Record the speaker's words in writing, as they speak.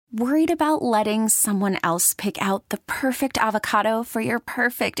Worried about letting someone else pick out the perfect avocado for your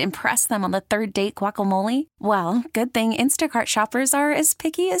perfect impress them on the third date guacamole? Well, good thing Instacart shoppers are as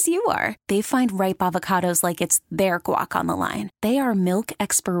picky as you are. They find ripe avocados like it's their guac on the line. They are milk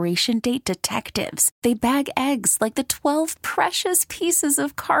expiration date detectives. They bag eggs like the 12 precious pieces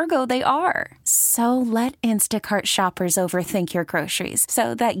of cargo they are. So let Instacart shoppers overthink your groceries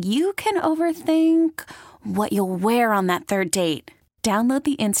so that you can overthink what you'll wear on that third date. Download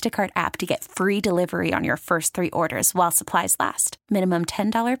the Instacart app to get free delivery on your first 3 orders while supplies last. Minimum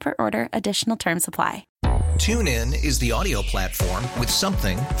 $10 per order. Additional terms apply. TuneIn is the audio platform with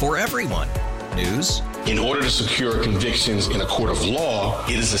something for everyone. News. In order to secure convictions in a court of law,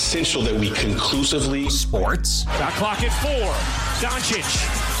 it is essential that we conclusively. Sports. Shot clock at 4.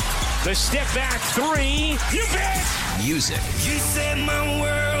 Doncic. The step back 3. You bet. Music. You set my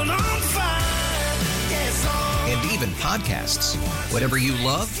world on fire. And even podcasts. Whatever you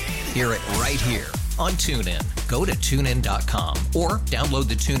love, hear it right here on TuneIn. Go to TuneIn.com or download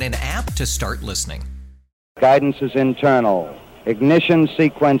the TuneIn app to start listening. Guidance is internal. Ignition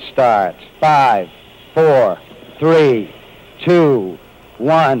sequence starts. 5, 4, 3, 2,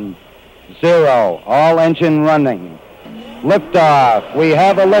 1, 0. All engine running. Liftoff. We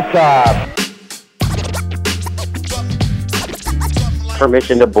have a liftoff.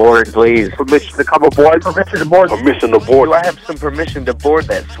 Permission to board, please. Permission to come aboard. Permission to board. Permission to board. Do I have some permission to board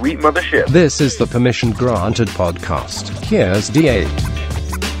that sweet mothership? This is the Permission Granted podcast. Here's DA.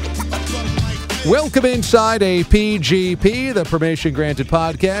 Welcome inside a PGP, the Permission Granted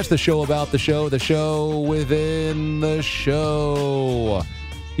podcast, the show about the show within the show.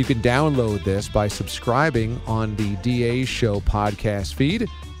 You can download this by subscribing on the DA Show podcast feed.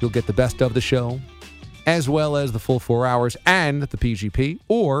 You'll get the best of the show, as well as the full 4 hours and the PGP,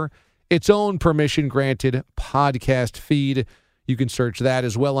 or its own permission-granted podcast feed. You can search that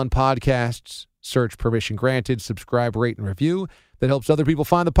as well on podcasts. Search Permission Granted, subscribe, rate, and review. That helps other people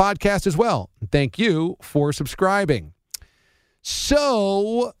find the podcast as well. Thank you for subscribing.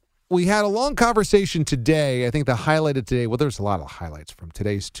 So we had a long conversation today. I think the highlight of today, well, there's a lot of highlights from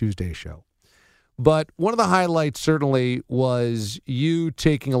today's Tuesday show. But one of the highlights certainly was you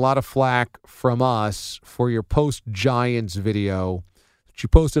taking a lot of flack from us for your post-Giants video that you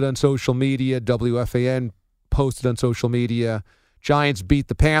posted on social media. WFAN posted on social media. Giants beat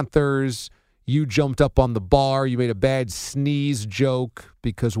the Panthers. You jumped up on the bar. You made a bad sneeze joke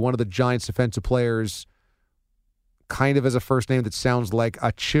because one of the Giants defensive players kind of has a first name that sounds like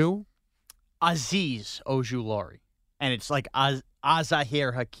Achu. Azeez Ojulari. And it's like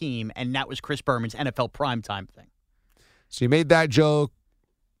Azahir Hakim, and that was Chris Berman's NFL primetime thing. So you made that joke,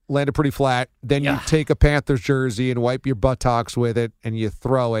 landed pretty flat. Then you take a Panthers jersey and wipe your buttocks with it, and you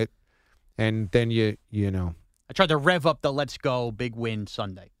throw it, and then you know. I tried to rev up the let's go, big win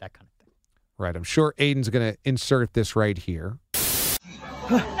Sunday, that kind of thing. Right. I'm sure Aiden's going to insert this right here.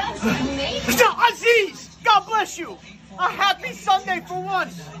 Azeez, God bless you. A happy Sunday for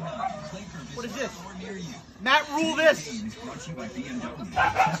once. What is this? Matt, rule this. We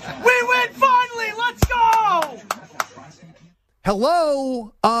win finally. Let's go.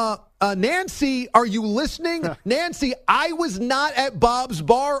 Hello, Nancy, are you listening? Nancy, I was not at Bob's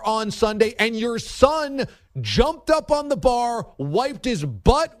Bar on Sunday, and your son jumped up on the bar, wiped his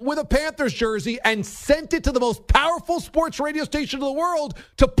butt with a Panthers jersey, and sent it to the most powerful sports radio station in the world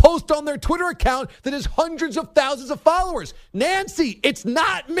to post on their Twitter account that has hundreds of thousands of followers. Nancy, it's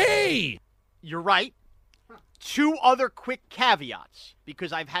not me. You're right. 2 other quick caveats,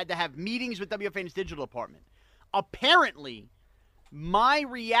 because I've had to have meetings with WFAN's digital department. Apparently, my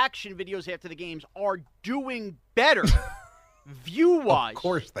reaction videos after the games are doing better, view-wise. Of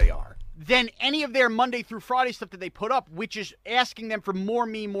course they are. Than any of their Monday through Friday stuff that they put up, which is asking them for more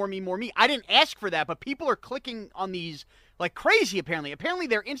me. I didn't ask for that, but people are clicking on these like crazy, apparently. Apparently,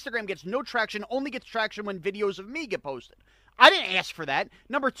 their Instagram gets no traction, only gets traction when videos of me get posted. I didn't ask for that.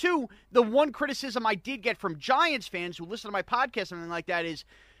 Number 2, the one criticism I did get from Giants fans who listen to my podcast and something like that is,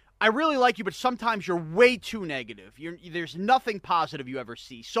 I really like you, but sometimes you're way too negative. There's nothing positive you ever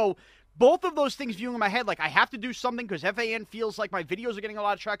see. So both of those things viewing in my head, like I have to do something because FAN feels like my videos are getting a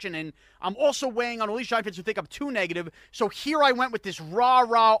lot of traction, and I'm also weighing on all these Giants fans who think I'm too negative. So here I went with this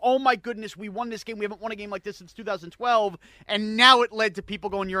rah-rah, oh my goodness, we won this game. We haven't won a game like this since 2012, and now it led to people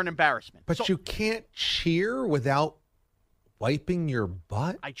going, you're an embarrassment. But you can't cheer without wiping your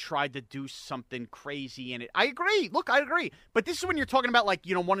butt? I tried to do something crazy in it. I agree. Look, I agree. But this is when you're talking about, like,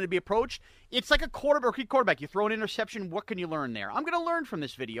 wanting to be approached. It's like a quarterback. You throw an interception. What can you learn there? I'm going to learn from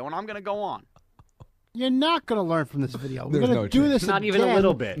this video, and I'm going to go on. You're not going to learn from this video. We're There's going to no do chance. this Not even a again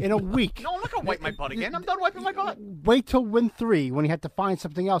little bit. in a week. No, I'm not going to wipe my butt again. I'm done wiping my butt. Wait till win 3 when you have to find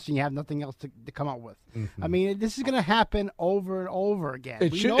something else and you have nothing else to come up with. Mm-hmm. I mean, this is going to happen over and over again.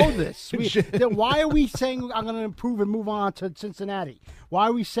 It We should- know this. it should. Then why are we saying I'm going to improve and move on to Cincinnati? Why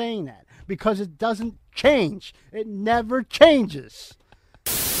are we saying that? Because it doesn't change. It never changes.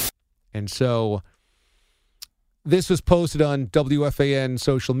 And so this was posted on WFAN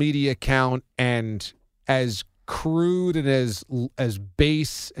social media account, and as crude and as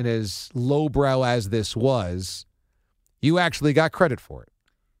base and as lowbrow as this was, you actually got credit for it.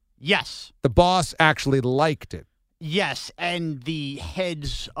 Yes. The boss actually liked it. Yes, and the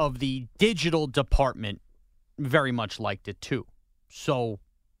heads of the digital department very much liked it too. So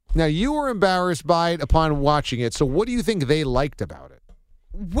Now, you were embarrassed by it upon watching it, so what do you think they liked about it?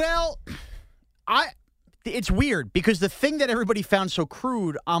 Well, it's weird because the thing that everybody found so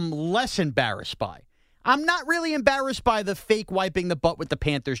crude, I'm less embarrassed by. I'm not really embarrassed by the fake wiping the butt with the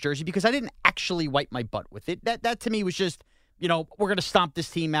Panthers jersey because I didn't actually wipe my butt with it. That to me was just, we're going to stomp this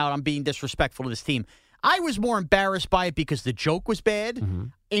team out. I'm being disrespectful to this team. I was more embarrassed by it because the joke was bad. Mm-hmm.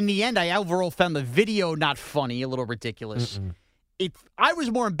 In the end, I overall found the video not funny, a little ridiculous. I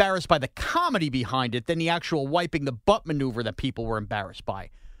was more embarrassed by the comedy behind it than the actual wiping the butt maneuver that people were embarrassed by.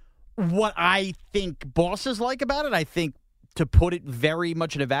 What I think bosses like about it, I think, to put it very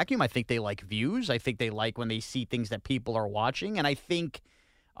much in a vacuum, I think they like views. I think they like when they see things that people are watching. And I think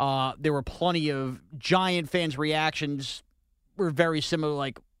there were plenty of Giant fans' reactions were very similar,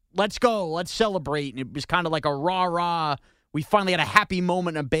 like, let's go, let's celebrate. And it was kind of like a rah-rah. We finally had a happy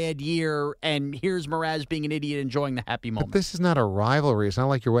moment in a bad year, and here's Mraz being an idiot enjoying the happy moment. But this is not a rivalry. It's not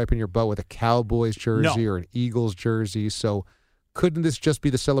like you're wiping your butt with a Cowboys jersey or an Eagles jersey. So couldn't this just be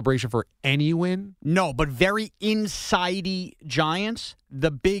the celebration for any win? No, but very inside-y Giants. The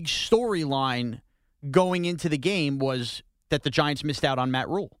big storyline going into the game was that the Giants missed out on Matt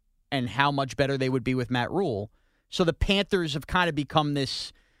Rule and how much better they would be with Matt Rule. So the Panthers have kind of become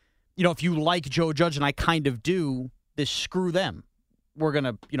this, if you like Joe Judge, and I kind of do, this screw them. We're going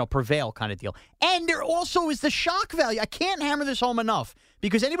to, prevail kind of deal. And there also is the shock value. I can't hammer this home enough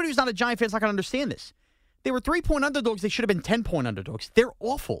because anybody who's not a Giant fan is not going to understand this. They were 3-point underdogs. They should have been 10-point underdogs. They're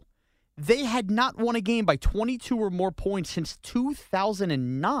awful. They had not won a game by 22 or more points since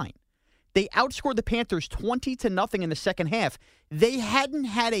 2009. They outscored the Panthers 20-0 in the second half. They hadn't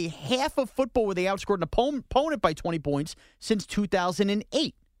had a half of football where they outscored an opponent by 20 points since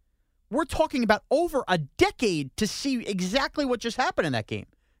 2008. We're talking about over a decade to see exactly what just happened in that game.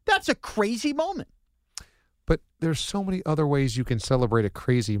 That's a crazy moment. But there's so many other ways you can celebrate a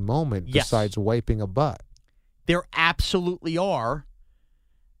crazy moment besides wiping a butt. There absolutely are.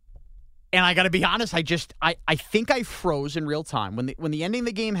 And I got to be honest, I think I froze in real time. When the ending of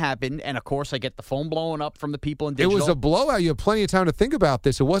the game happened, and of course I get the phone blowing up from the people in digital. It was a blowout. You had plenty of time to think about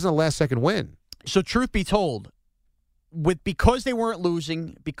this. It wasn't a last-second win. So truth be told, because they weren't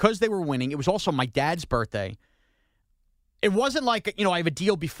losing, because they were winning, it was also my dad's birthday. It wasn't like, I have a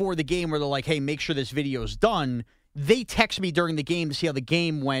deal before the game where they're like, hey, make sure this video's done. They text me during the game to see how the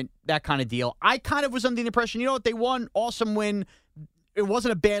game went, that kind of deal. I kind of was under the impression, they won, awesome win. It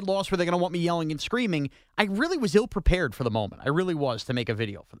wasn't a bad loss where they're going to want me yelling and screaming. I really was ill-prepared for the moment. I really was to make a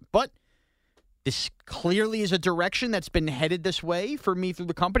video for them. But this clearly is a direction that's been headed this way for me through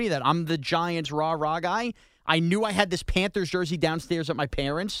the company, that I'm the Giants rah-rah guy. I knew I had this Panthers jersey downstairs at my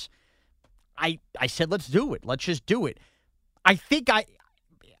parents'. I said, let's do it. Let's just do it. I think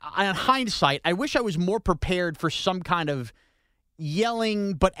on hindsight, I wish I was more prepared for some kind of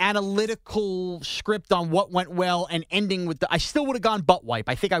yelling but analytical script on what went well and ending with I still would have gone butt wipe.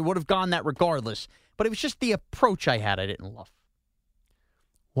 I think I would have gone that regardless. But it was just the approach I had I didn't love.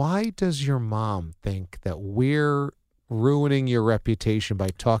 Why does your mom think that we're ruining your reputation by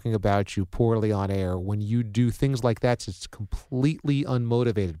talking about you poorly on air when you do things like that? It's completely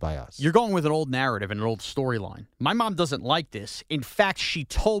unmotivated by us. You're going with an old narrative and an old storyline. My mom doesn't like this. In fact, she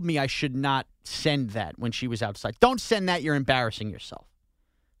told me I should not send that when she was outside. Don't send that. You're embarrassing yourself.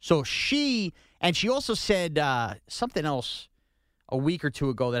 So she also said something else a week or two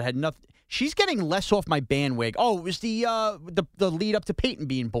ago that had nothing. She's getting less off my bandwagon. Oh, it was the lead up to Peyton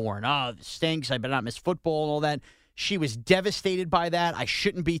being born. Oh, it stinks. I better not miss football and all that. She was devastated by that. I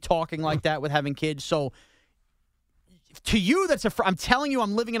shouldn't be talking like that with having kids. So to you, I'm telling you,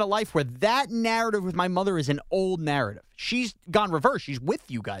 I'm living in a life where that narrative with my mother is an old narrative. She's gone reverse. She's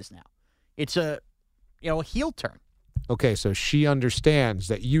with you guys now. It's a heel turn. Okay, so she understands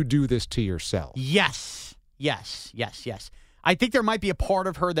that you do this to yourself. Yes. I think there might be a part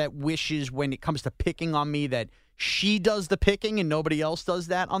of her that wishes when it comes to picking on me that she does the picking and nobody else does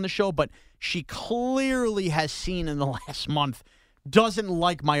that on the show, but she clearly has seen in the last month doesn't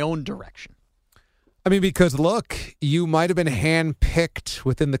like my own direction. I mean, because look, you might have been handpicked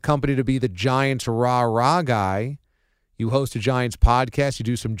within the company to be the Giants rah-rah guy. You host a Giants podcast. You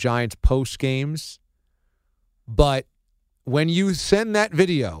do some Giants post games. But when you send that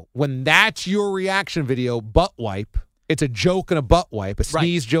video, when that's your reaction video, butt wipe, it's a joke and a butt wipe, a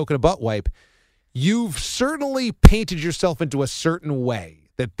sneeze joke and a butt wipe, you've certainly painted yourself into a certain way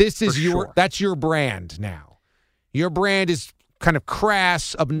that this is that's your brand now. Your brand is kind of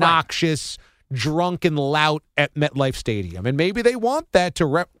crass, obnoxious, drunken lout at MetLife Stadium. And maybe they want that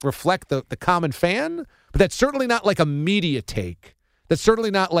to reflect the common fan, but that's certainly not like a media take. That's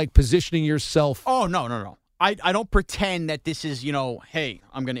certainly not like positioning yourself. Oh, no. I don't pretend that this is, hey,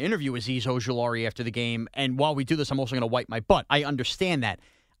 I'm going to interview Azeez Ojulari after the game, and while we do this, I'm also going to wipe my butt. I understand that.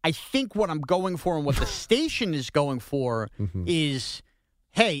 I think what I'm going for and what the station is going for is,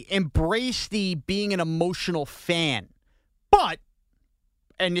 hey, embrace the being an emotional fan. But,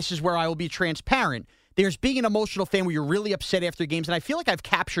 and this is where I will be transparent, there's being an emotional fan where you're really upset after games, and I feel like I've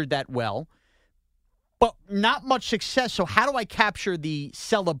captured that well, but not much success. So how do I capture the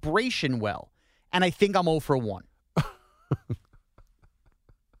celebration well? And I think I'm 0 for 1.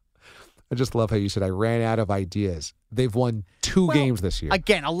 I just love how you said I ran out of ideas. They've won 2 games this year.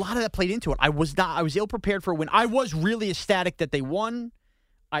 Again, a lot of that played into it. I was ill prepared for a win. I was really ecstatic that they won.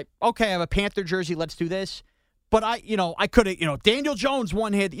 I have a Panther jersey. Let's do this. But I could have, Daniel Jones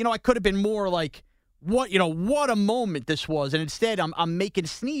one hit. I could have been more like, what a moment this was. And instead, I'm making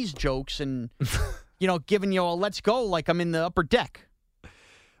sneeze jokes and, giving you a let's go like I'm in the upper deck.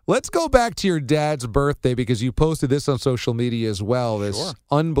 Let's go back to your dad's birthday because you posted this on social media as well, this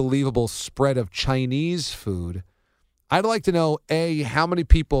unbelievable spread of Chinese food. I'd like to know, A, how many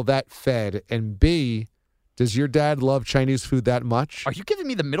people that fed, and B, does your dad love Chinese food that much? Are you giving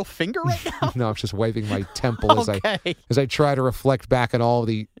me the middle finger right now? No, I'm just waving my temple as I try to reflect back on all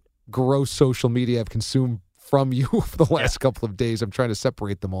the gross social media I've consumed from you for the last couple of days. I'm trying to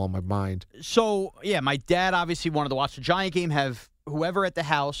separate them all in my mind. So, my dad obviously wanted to watch the Giant game, have whoever at the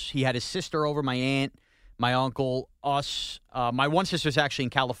house. He had his sister over, my aunt, my uncle, us. My one sister's actually in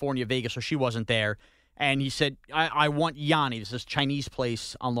California, Vegas, so she wasn't there. And he said, I want Yanni. This is this Chinese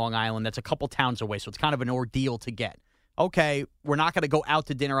place on Long Island that's a couple towns away, so it's kind of an ordeal to get. Okay, we're not going to go out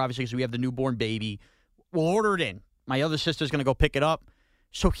to dinner, obviously, because we have the newborn baby. We'll order it in. My other sister's going to go pick it up.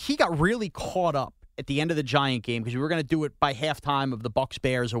 So he got really caught up at the end of the Giant game because we were going to do it by halftime of the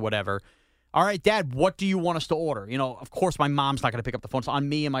Bucs-Bears or whatever. All right, Dad, what do you want us to order? Of course, my mom's not going to pick up the phone. It's on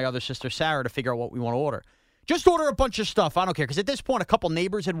me and my other sister, Sarah, to figure out what we want to order. Just order a bunch of stuff. I don't care. Because at this point, a couple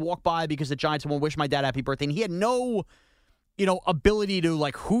neighbors had walked by because the Giants had wished my dad happy birthday. And he had no, ability to,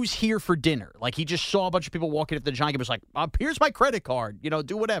 who's here for dinner. He just saw a bunch of people walking at the Giant game. He was like, here's my credit card.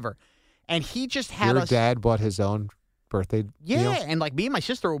 Do whatever. And he just had Your dad bought his own birthday meal? And me and my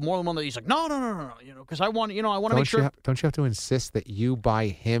sister were more than one that he's like, no, because I want to make sure. Don't you have to insist that you buy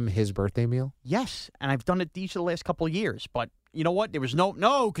him his birthday meal? Yes, and I've done it each of the last couple of years. But you know what? There was no,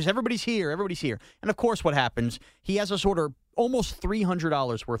 because everybody's here. And of course, what happens? He has us order almost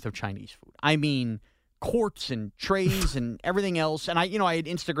 $300 worth of Chinese food. I mean, quarts and trays and everything else. And I had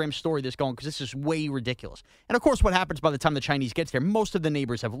Instagram story this going because this is way ridiculous. And of course, what happens by the time the Chinese gets there, most of the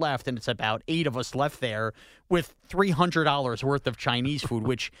neighbors have left, and it's about 8 of us left there with $300 worth of Chinese food,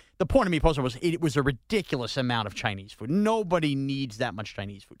 which the point of me posting was it was a ridiculous amount of Chinese food. Nobody needs that much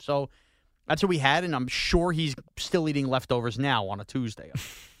Chinese food. So that's what we had, and I'm sure he's still eating leftovers now on a Tuesday.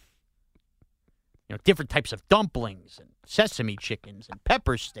 Different types of dumplings and sesame chickens and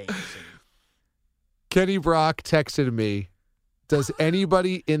pepper steaks and Kenny Brock texted me, does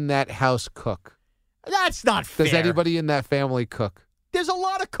anybody in that house cook? That's not fair. Does anybody in that family cook? There's a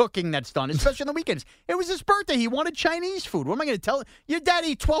lot of cooking that's done, especially on the weekends. It was his birthday. He wanted Chinese food. What am I going to tell him? Your dad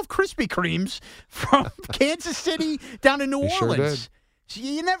ate 12 Krispy Kremes from Kansas City down to New Orleans. Sure did. So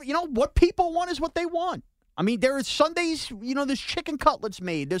you never, what people want is what they want. I mean, there are Sundays, there's chicken cutlets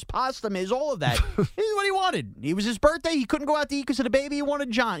made, there's pasta made, there's all of that. This is what he wanted. It was his birthday. He couldn't go out to eat because of the baby. He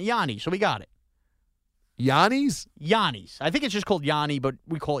wanted Yanni, so we got it. Yanni's? Yanni's. I think it's just called Yanni, but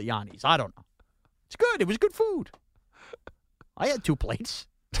we call it Yanni's. I don't know. It's good. It was good food. I had 2 plates.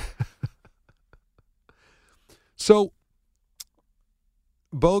 So,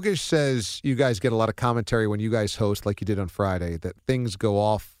 Bogusch says you guys get a lot of commentary when you guys host, like you did on Friday, that things go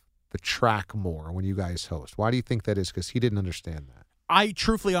off the track more when you guys host. Why do you think that is? Because he didn't understand that. I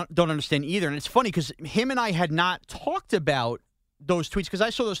truthfully don't understand either. And it's funny because him and I had not talked about those tweets, because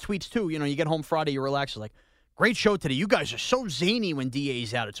I saw those tweets too. You get home Friday, you relax. It's like, great show today. You guys are so zany when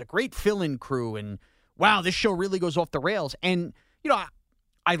DA's out. It's a great fill-in crew, and wow, this show really goes off the rails. And,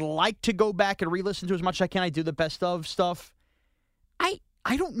 I like to go back and re-listen to as much as I can. I do the best of stuff.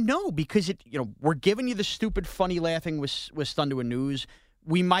 I don't know because we're giving you the stupid, funny laughing with Stun to a News.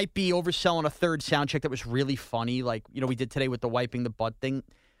 We might be overselling a third sound check that was really funny, like we did today with the wiping the butt thing.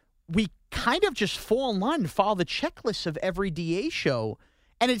 We kind of just fall in line and follow the checklist of every DA show.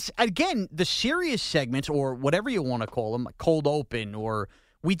 And it's, again, the serious segments or whatever you want to call them, cold open, or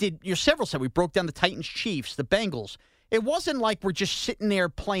we did several segments. We broke down the Titans, Chiefs, the Bengals. It wasn't like we're just sitting there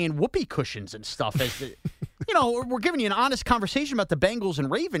playing whoopee cushions and stuff. We're giving you an honest conversation about the Bengals and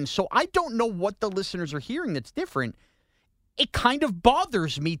Ravens, so I don't know what the listeners are hearing that's different. It kind of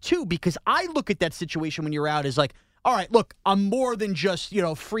bothers me, too, because I look at that situation when you're out as like, all right, look, I'm more than just,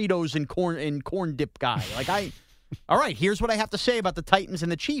 Fritos and corn dip guy. All right, here's what I have to say about the Titans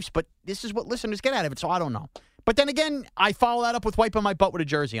and the Chiefs, but this is what listeners get out of it, so I don't know. But then again, I follow that up with wiping my butt with a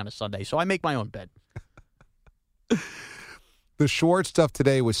jersey on a Sunday, so I make my own bed. The Schwartz stuff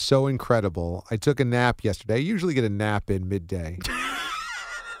today was so incredible. I took a nap yesterday. I usually get a nap in midday.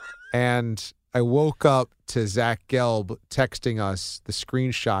 And I woke up to Zach Gelb texting us the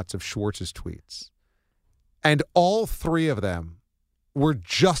screenshots of Schwartz's tweets. And all three of them were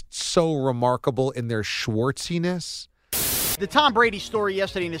just so remarkable in their Schwartziness. The Tom Brady story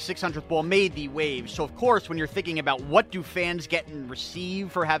yesterday in the 600th ball made the waves. So, of course, when you're thinking about what do fans get and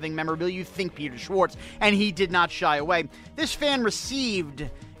receive for having memorabilia, you think Peter Schwartz, and he did not shy away. This fan received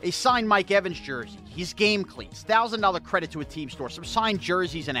a signed Mike Evans jersey, his game cleats, $1,000 credit to a team store, some signed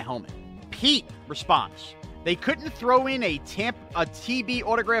jerseys, and a helmet. Pete responds, they couldn't throw in a TB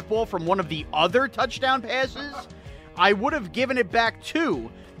autograph ball from one of the other touchdown passes? I would have given it back too,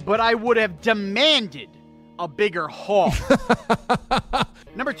 but I would have demanded a bigger haul.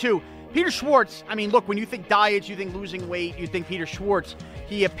 Number 2, Peter Schwartz. I mean, look, when you think diets, you think losing weight, you think Peter Schwartz.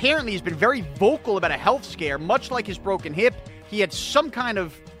 He apparently has been very vocal about a health scare, much like his broken hip. He had some kind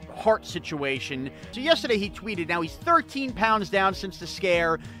of heart situation. So yesterday he tweeted, now he's 13 pounds down since the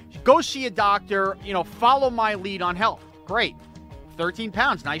scare. Go see a doctor, follow my lead on health. Great. 13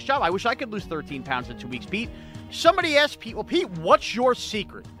 pounds. Nice job. I wish I could lose 13 pounds in 2 weeks, Pete. Somebody asked Pete, well, Pete, what's your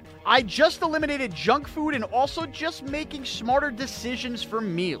secret? I just eliminated junk food and also just making smarter decisions for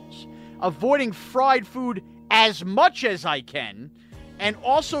meals. Avoiding fried food as much as I can and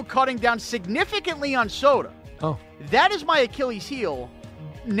also cutting down significantly on soda. Oh. That is my Achilles heel.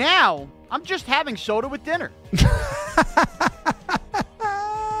 Now, I'm just having soda with dinner.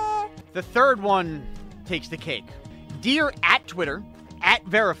 The third one takes the cake. Dear @Twitter,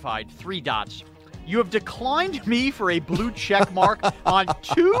 @verified, 3 dots. You have declined me for a blue check mark on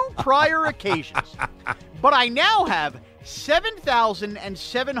 2 prior occasions. But I now have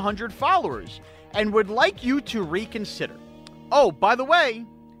 7,700 followers and would like you to reconsider. Oh, by the way,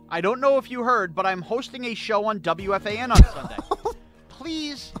 I don't know if you heard, but I'm hosting a show on WFAN on Sunday.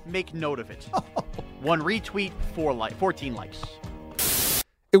 Please make note of it. 1 retweet, 14 likes.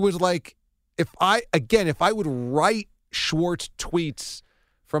 It was like, if I would write Schwartz tweets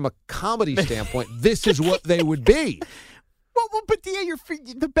from a comedy standpoint, this is what they would be. Well, but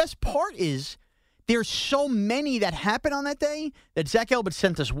the best part is there's so many that happened on that day that Zach Elbert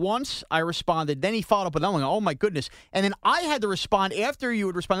sent us once. I responded. Then he followed up with another one. Oh, my goodness. And then I had to respond after you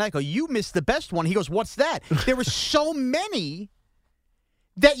would respond. I go, you missed the best one. He goes, what's that? There were so many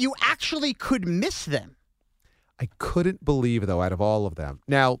that you actually could miss them. I couldn't believe, though, out of all of them.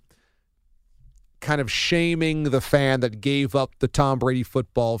 Now, kind of shaming the fan that gave up the Tom Brady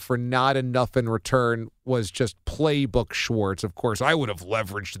football for not enough in return was just playbook Schwartz. Of course, I would have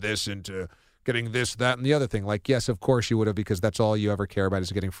leveraged this into getting this, that, and the other thing. Like, yes, of course you would have, because that's all you ever care about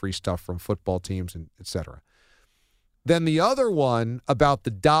is getting free stuff from football teams and et cetera. Then the other one about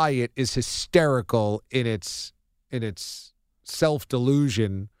the diet is hysterical in its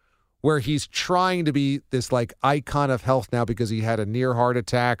self-delusion, where he's trying to be this like icon of health now because he had a near heart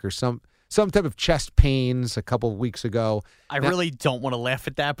attack or some type of chest pains a couple of weeks ago. I really don't want to laugh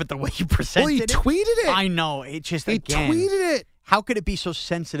at that, but the way you presented he tweeted it. I know. It just, he tweeted it. How could it be so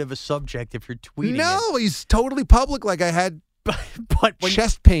sensitive a subject if you're tweeting it? No, he's totally public. Like, I had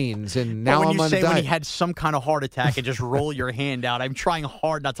chest pains, and now I'm on a diet. When he had some kind of heart attack and just roll your hand out, I'm trying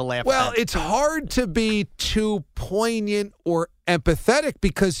hard not to laugh at that. Well, it's hard to be too poignant or empathetic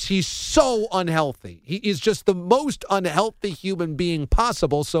because he's so unhealthy. He is just the most unhealthy human being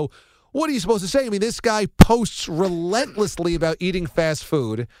possible. So what are you supposed to say? I mean, this guy posts relentlessly about eating fast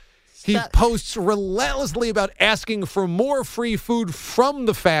food. He posts relentlessly about asking for more free food from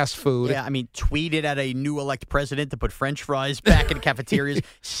the fast food. Yeah, I mean, tweeted at a new elect president to put French fries back in cafeterias,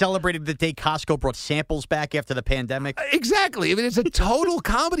 celebrated the day Costco brought samples back after the pandemic. Exactly. I mean, it's a total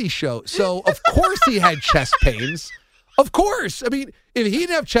comedy show. So, of course, he had chest pains. Of course. I mean, if he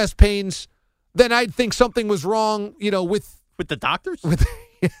didn't have chest pains, then I'd think something was wrong, with the doctors?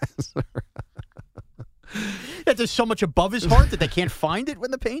 Yes. That there's so much above his heart that they can't find it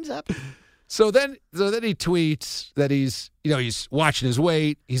when the pains happen. So then he tweets that he's watching his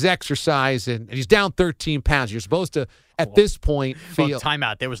weight, he's exercising, and he's down 13 pounds. You're supposed to, at this point, feel... Well, time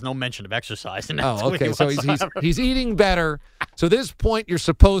out. There was no mention of exercise in that Oh, okay. tweet So he's eating better. So at this point, you're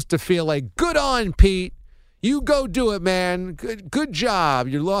supposed to feel like, good on, Pete. You go do it, man. Good job.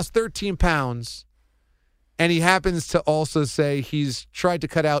 You lost 13 pounds. And he happens to also say he's tried to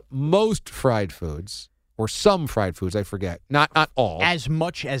cut out most fried foods. Or some fried foods, I forget. Not all. As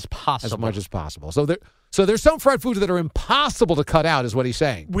much as possible. As much as possible. So there's some fried foods that are impossible to cut out, is what he's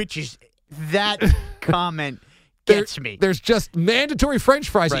saying. Which is, that comment gets me. There's just mandatory French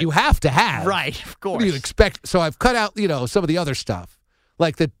fries that you have to have. Right, of course. What do you expect? So I've cut out, some of the other stuff.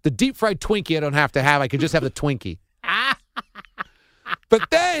 Like the deep fried Twinkie I don't have to have. I can just have the Twinkie.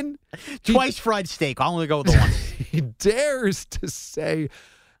 But then... Twice fried steak. I'll only go with the one. He dares to say...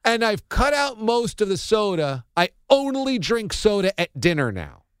 And I've cut out most of the soda. I only drink soda at dinner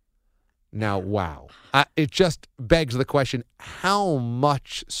now. Now, wow. It just begs the question, how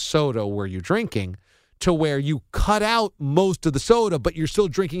much soda were you drinking to where you cut out most of the soda, but you're still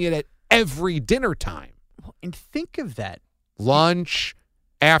drinking it at every dinner time? And think of that. Lunch,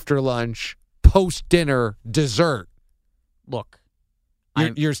 after lunch, post-dinner, dessert. Look.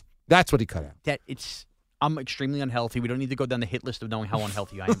 That's what he cut out. I'm extremely unhealthy. We don't need to go down the hit list of knowing how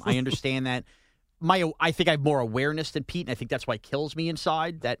unhealthy I am. I understand that. I think I have more awareness than Pete, and I think that's why it kills me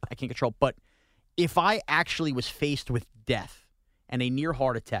inside that I can't control. But if I actually was faced with death and a near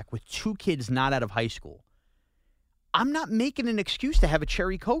heart attack with 2 kids not out of high school, I'm not making an excuse to have a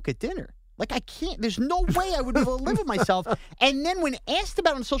cherry Coke at dinner. Like, I can't. There's no way I would be able to live with myself. And then when asked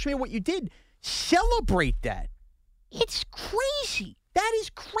about on social media what you did, celebrate that. It's crazy. That is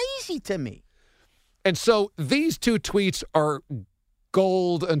crazy to me. And so these 2 tweets are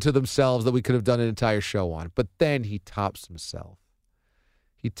gold unto themselves that we could have done an entire show on. But then he tops himself.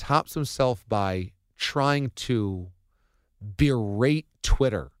 He tops himself by trying to berate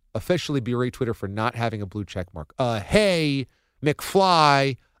Twitter, officially berate Twitter for not having a blue check mark. Hey,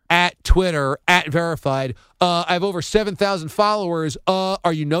 McFly, at Twitter, at Verified. I have over 7,000 followers.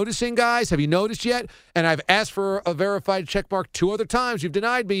 Are you noticing, guys? Have you noticed yet? And I've asked for a verified check mark 2 other times. You've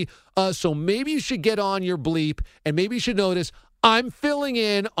denied me. So maybe you should get on your bleep, and maybe you should notice I'm filling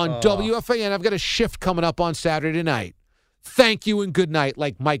in on WFAN. I've got a shift coming up on Saturday night. Thank you and good night,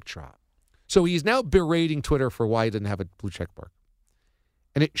 like mic drop. So he's now berating Twitter for why he didn't have a blue check mark.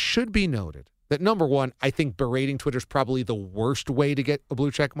 And it should be noted that, number one, I think berating Twitter is probably the worst way to get a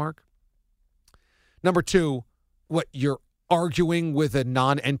blue check mark. Number 2, you're arguing with a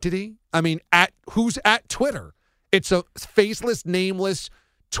non-entity? I mean, who's at Twitter? It's a faceless, nameless,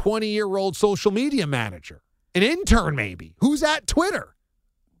 20-year-old social media manager. An intern, maybe. Who's at Twitter?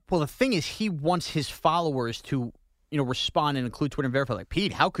 Well, the thing is, he wants his followers to, respond and include Twitter and verify. Like,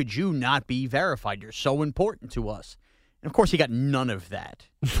 Pete, how could you not be verified? You're so important to us. And, of course, he got none of that.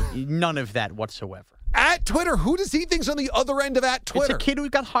 None of that whatsoever. At Twitter? Who does he think's on the other end of at Twitter? It's a kid who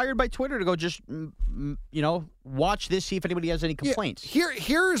got hired by Twitter to go just, watch this, see if anybody has any complaints. Yeah,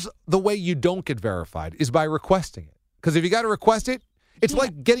 here's the way you don't get verified is by requesting it. Because if you got to request it, it's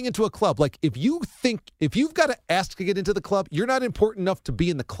like getting into a club. Like, if you've got to ask to get into the club, you're not important enough to be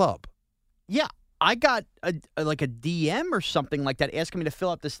in the club. Yeah. I got a DM or something like that asking me to fill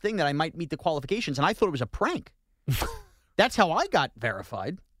out this thing that I might meet the qualifications, and I thought it was a prank. That's how I got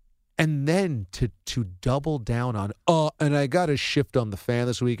verified. And then to double down on, and I got a shift on the fan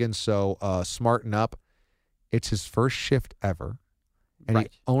this weekend, so smarten up. It's his first shift ever, and he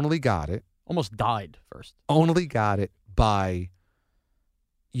only got it. Almost died first. Only got it by,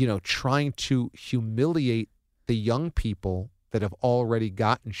 trying to humiliate the young people that have already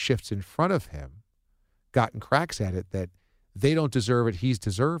gotten shifts in front of him, gotten cracks at it, that they don't deserve it, he's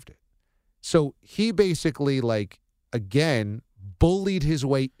deserved it. So he basically, again, bullied his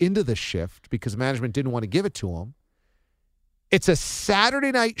way into the shift because management didn't want to give it to him. It's a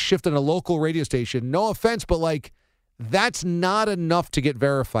Saturday night shift on a local radio station. No offense, but that's not enough to get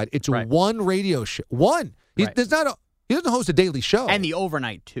verified. It's one radio show. One. He doesn't host a daily show. And the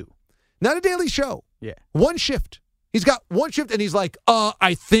overnight, too. Not a daily show. Yeah. One shift. He's got one shift, and he's like,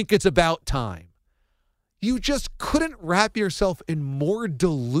 I think it's about time. You just couldn't wrap yourself in more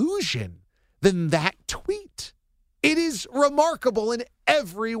delusion than that tweet. It is remarkable in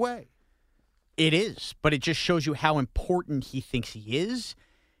every way. It is, but it just shows you how important he thinks he is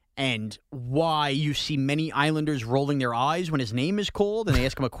and why you see many Islanders rolling their eyes when his name is called and they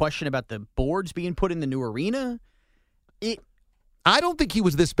ask him a question about the boards being put in the new arena. I don't think he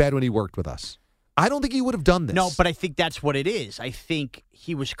was this bad when he worked with us. I don't think he would have done this. No, but I think that's what it is. I think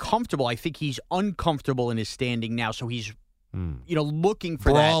he was comfortable. I think he's uncomfortable in his standing now, so he's looking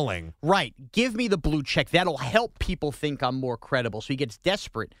for brawling. That. Right. Give me the blue check. That'll help people think I'm more credible. So he gets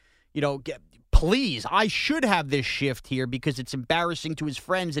desperate. Please, I should have this shift here because it's embarrassing to his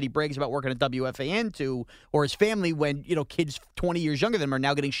friends that he brags about working at WFAN to, or his family when, kids 20 years younger than him are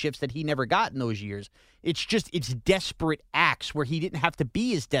now getting shifts that he never got in those years. It's desperate acts where he didn't have to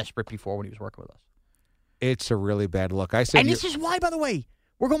be as desperate before when he was working with us. It's a really bad look. And this is why, by the way,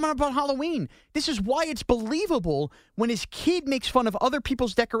 we're going on about Halloween. This is why it's believable when his kid makes fun of other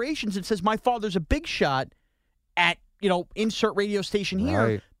people's decorations and says, my father's a big shot at, insert radio station here.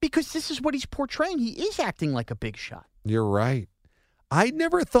 Right. Because this is what he's portraying. He is acting like a big shot. You're right. I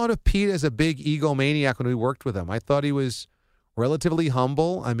never thought of Pete as a big egomaniac when we worked with him. I thought he was relatively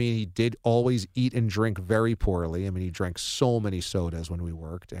humble. I mean, he did always eat and drink very poorly. I mean, he drank so many sodas when we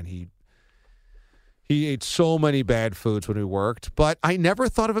worked, and he ate so many bad foods when we worked. But I never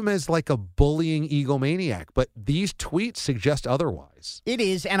thought of him as like a bullying egomaniac. But these tweets suggest otherwise. It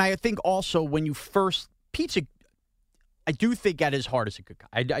is, and I think also when you first I do think at his heart is a good guy.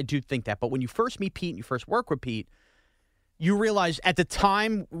 I do think that. But when you first meet Pete and you first work with Pete, you realize at the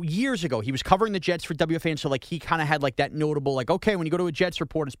time, years ago, he was covering the Jets for WFAN. So, he kind of had, that notable, okay, when you go to a Jets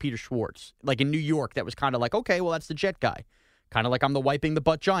report, it's Peter Schwartz. In New York, that was kind of okay, well, that's the Jet guy. Kind of like I'm the wiping the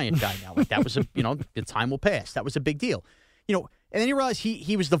butt giant guy now. That was, the time will pass. That was a big deal. And then you realize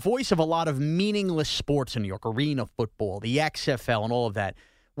he was the voice of a lot of meaningless sports in New York, arena football, the XFL, and all of that.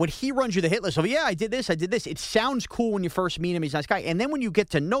 When he runs you the hit list of, I did this, it sounds cool when you first meet him. He's a nice guy. And then when you get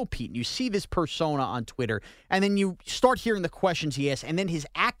to know Pete and you see this persona on Twitter, and then you start hearing the questions he asks, and then his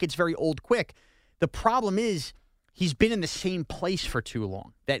act gets very old quick. The problem is he's been in the same place for too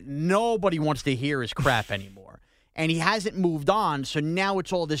long that nobody wants to hear his crap anymore. And he hasn't moved on, so now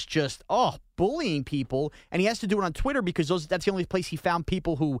it's all this bullying people. And he has to do it on Twitter because that's the only place he found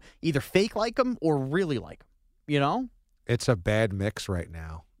people who either fake like him or really like him, It's a bad mix right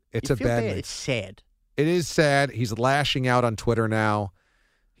now. It's a bad mix. It's sad. It is sad. He's lashing out on Twitter now.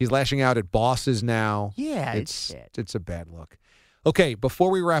 He's lashing out at bosses now. Yeah, it's sad. It's a bad look. Okay,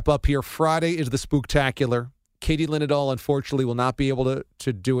 before we wrap up here, Friday is the Spooktacular. Katie Linendahl, unfortunately, will not be able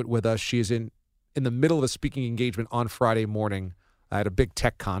to do it with us. She is in the middle of a speaking engagement on Friday morning at a big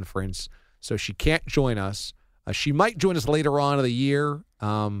tech conference, so she can't join us. She might join us later on in the year,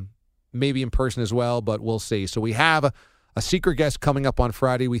 maybe in person as well, but we'll see. So we have a secret guest coming up on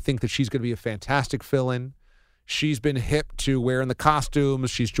Friday. We think that she's going to be a fantastic fill-in. She's been hip to wearing the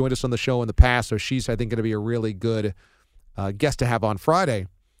costumes. She's joined us on the show in the past, so she's, I think, going to be a really good guest to have on Friday.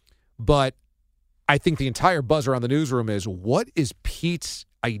 But I think the entire buzz around the newsroom is, what is Pete's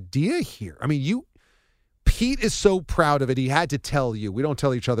idea here? I mean, Pete is so proud of it. He had to tell you. We don't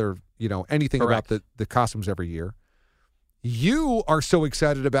tell each other, anything Correct. about the costumes every year. You are so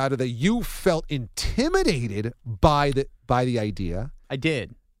excited about it that you felt intimidated by the idea. I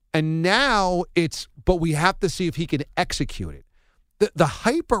did. And now but we have to see if he can execute it. The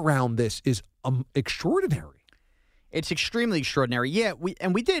hype around this is extraordinary. It's extremely extraordinary. Yeah,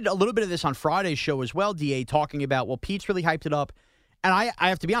 we did a little bit of this on Friday's show as well, DA, talking about, Pete's really hyped it up. And I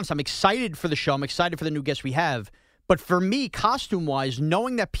have to be honest, I'm excited for the show. I'm excited for the new guests we have. But for me, costume-wise,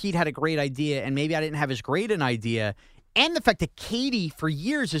 knowing that Pete had a great idea and maybe I didn't have as great an idea, and the fact that Katie, for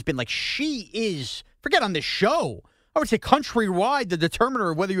years, has been she is, forget on this show, I would say countrywide, the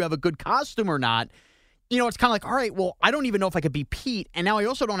determiner of whether you have a good costume or not. It's kind of all right, well, I don't even know if I could be Pete, and now I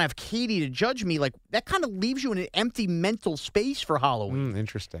also don't have Katie to judge me. That kind of leaves you in an empty mental space for Halloween.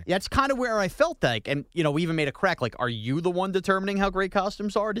 Interesting. Yeah, that's kind of where I felt like. And, we even made a crack, are you the one determining how great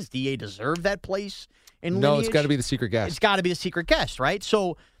costumes are? Does DA deserve that place in Lineage? No, it's got to be the secret guest. It's got to be the secret guest, right?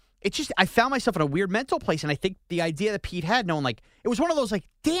 So it's just, I found myself in a weird mental place, and I think the idea that Pete had, knowing, it was one of those,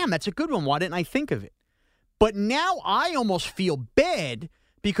 damn, that's a good one. Why didn't I think of it? But now I almost feel bad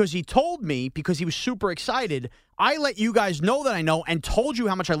because he told me, because he was super excited, I let you guys know that I know and told you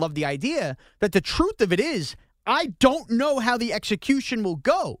how much I love the idea, that the truth of it is, I don't know how the execution will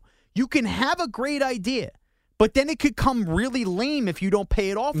go. You can have a great idea, but then it could come really lame if you don't pay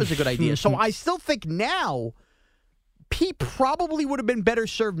it off as a good idea. So I still think now Pete probably would have been better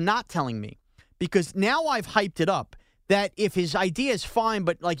served not telling me, because now I've hyped it up that if his idea is fine,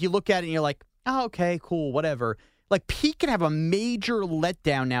 but you look at it and you're like, oh, okay, cool, whatever. Like, Pete can have a major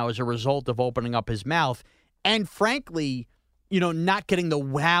letdown now as a result of opening up his mouth. And frankly, not getting the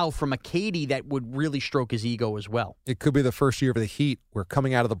wow from a Katie that would really stroke his ego as well. It could be the first year of the Heat. We're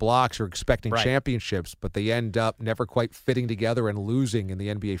coming out of the blocks. We're expecting championships, but they end up never quite fitting together and losing in the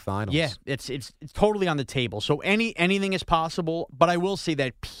NBA Finals. Yeah, it's totally on the table. So anything is possible. But I will say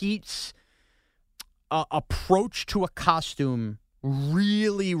that Pete's approach to a costume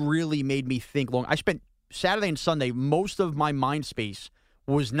really, really made me think long. I spent Saturday and Sunday, most of my mind space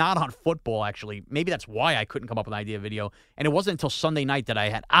was not on football, actually. Maybe that's why I couldn't come up with an idea video. And it wasn't until Sunday night that I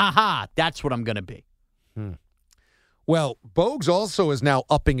had, that's what I'm going to be. Well, Bogues also is now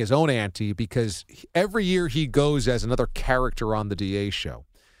upping his own ante because every year he goes as another character on the DA show.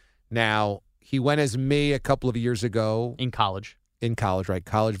 Now, he went as me a couple of years ago. In college, right?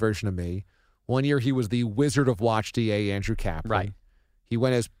 College version of me. One year he was the Wizard of Watch DA, Andrew Kaplan. Right. He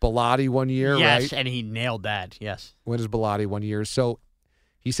went as Bilotti one year, yes, right? And he nailed that, yes. Went as Bilotti one year. So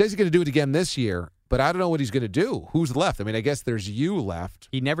he says he's going to do it again this year, but I don't know what he's going to do. Who's left? I mean, I guess there's you left.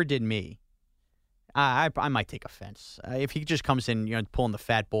 He never did me. I might take offense. If he just comes in, pulling the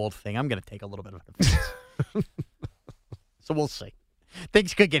fat bald thing, I'm going to take a little bit of offense. So we'll see.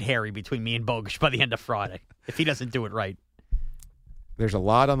 Things could get hairy between me and Bogusch by the end of Friday if he doesn't do it right. There's a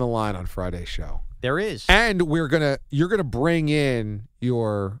lot on the line on Friday's show. There is. And you're gonna bring in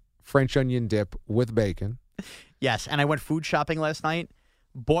your French onion dip with bacon. Yes, and I went food shopping last night,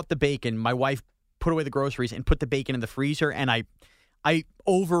 bought the bacon. My wife put away the groceries and put the bacon in the freezer, and I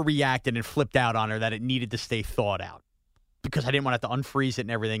overreacted and flipped out on her that it needed to stay thawed out because I didn't want to have to unfreeze it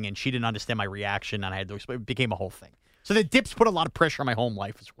and everything, and she didn't understand my reaction, and I had to explain. It became a whole thing. So the dips put a lot of pressure on my home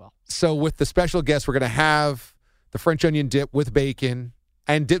life as well. So with the special guest, we're going to have the French onion dip with bacon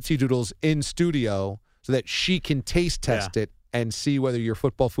and Dipsy Doodles in studio so that she can taste test it and see whether your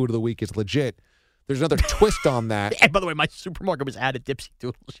football food of the week is legit. There's another twist on that. And by the way, my supermarket was out of Dipsy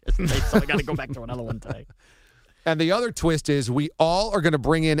Doodles yesterday, so I got to go back to another one today. And the other twist is we all are going to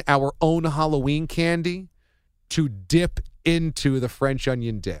bring in our own Halloween candy to dip into the French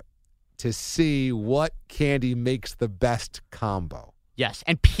onion dip to see what candy makes the best combo. Yes,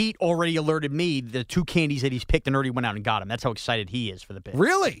 and Pete already alerted me the two candies that he's picked and already went out and got them. That's how excited he is for the bit.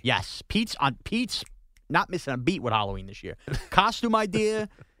 Really? Yes. Pete's not missing a beat with Halloween this year. Costume idea.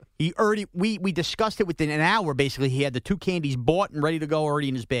 He already we discussed it within an hour. Basically, he had the two candies bought and ready to go already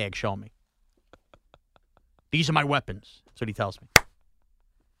in his bag. Show me. These are my weapons. That's what he tells me.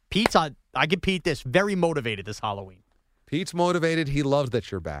 I give Pete this, very motivated this Halloween. Pete's motivated. He loves that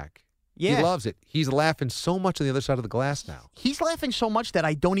you're back. Yeah. He loves it. He's laughing so much on the other side of the glass now. He's laughing so much that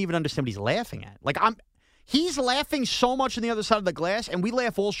I don't even understand what he's laughing at. He's laughing so much on the other side of the glass, and we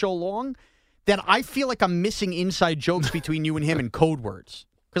laugh all show long, that I feel like I'm missing inside jokes between you and him and code words.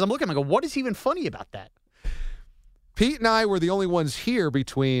 Because I'm looking, I go, what is even funny about that? Pete and I were the only ones here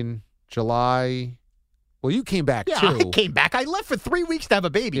between July. Well, you came back, too. Yeah, I came back. I left for 3 weeks to have a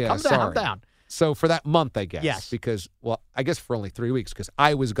baby. Yeah, Calm down. So for that month, I guess. Yes. Because, I guess for only 3 weeks because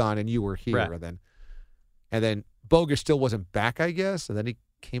I was gone and you were here. Right. And then Bogusch still wasn't back, I guess. And then he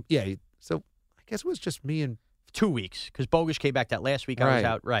came. Yeah. So I guess it was just me and 2 weeks because Bogusch came back that last week. I was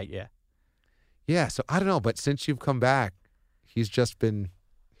out. Right. Yeah. Yeah. So I don't know. But since you've come back, he's been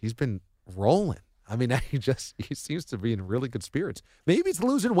rolling. I mean, he seems to be in really good spirits. Maybe it's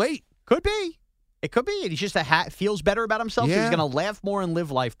losing weight. Could be. It could be. He's just feels better about himself. Yeah. So he's going to laugh more and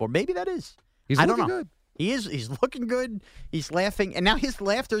live life more. Maybe that is. I don't know. Good. He is. He's looking good. He's laughing. And now his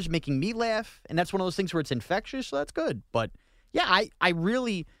laughter is making me laugh. And that's one of those things where it's infectious. So that's good. But, yeah, I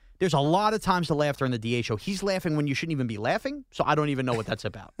really – there's a lot of times to laugh during the DA show. He's laughing when you shouldn't even be laughing. So I don't even know what that's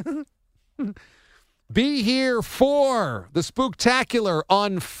about. Be here for the Spooktacular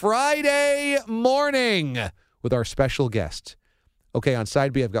on Friday morning with our special guest. Okay, on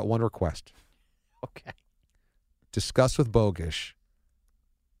side B, I've got one request. Okay. Discuss with Bogusch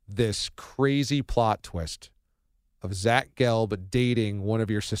this crazy plot twist of Zach Gelb dating one of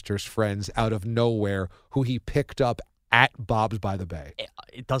your sister's friends out of nowhere who he picked up at Bob's by the Bay.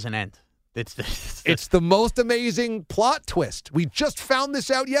 It doesn't end. It's the most amazing plot twist. We just found this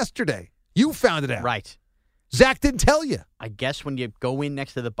out yesterday. You found it out. Right. Zach didn't tell you. I guess when you go in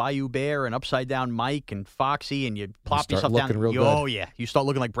next to the Bayou Bear and Upside Down Mike and Foxy and you plop yourself down. Oh, yeah. You start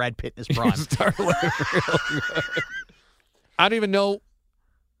looking like Brad Pitt in his prime. You start looking real good. I don't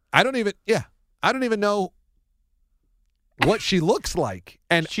even know what she looks like.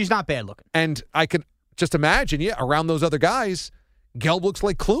 And she's not bad looking. And I can just imagine, around those other guys, Gelb looks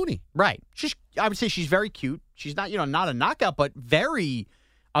like Clooney. Right. I would say she's very cute. She's not, not a knockout, but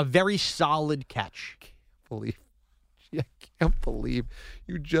a very solid catch. Believe I can't believe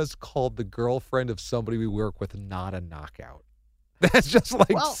you just called the girlfriend of somebody we work with not a knockout. That's just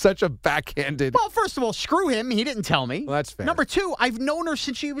like such a backhanded. Well, first of all, screw him. He didn't tell me. Well, that's fair. Number two, I've known her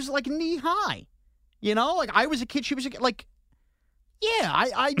since she was like knee high. You know, like I was a kid, she was a kid. Like, yeah,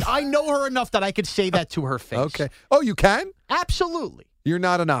 I know her enough that I could say that to her face. Okay. Oh, you can? Absolutely. You're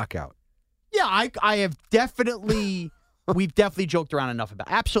not a knockout. Yeah, I have definitely, we've definitely joked around enough about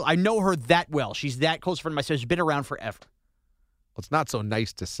it. Absolutely. I know her that well. She's that close friend of mine. She's been around forever. Well, it's not so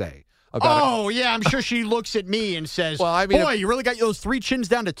nice to say. Yeah, I'm sure she looks at me and says, well, I mean, boy, you really got those 3 chins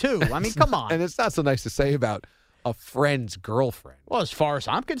down to 2. I mean, come on. And it's not so nice to say about a friend's girlfriend. Well, as far as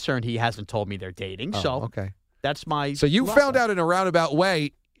I'm concerned, he hasn't told me they're dating. So okay. That's my. So you found out in a roundabout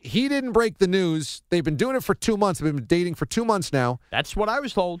way. He didn't break the news. They've been doing it for 2 months. They've been dating for 2 months now. That's what I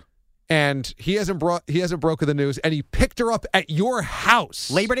was told. And he hasn't broken the news. And he picked her up at your house.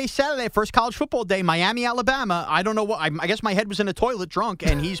 Labor Day Saturday, first college football day, Miami, Alabama. I don't know what. I guess my head was in a toilet drunk,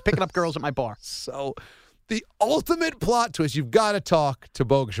 and he's picking up girls at my bar. So the ultimate plot twist. You've got to talk to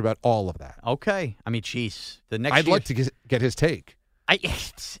Bogusch about all of that. Okay. I mean, geez. I'd like to get his take.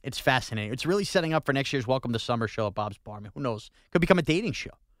 It's fascinating. It's really setting up for next year's Welcome to Summer show at Bob's Bar. I mean, who knows? Could become a dating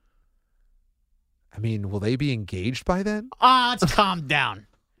show. I mean, will they be engaged by then? Let's calm down.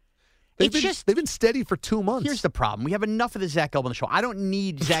 They've been steady for 2 months. Here's the problem. We have enough of the Zach Gelb on the show. I don't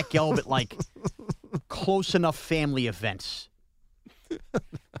need Zach Gelb at, like, close enough family events.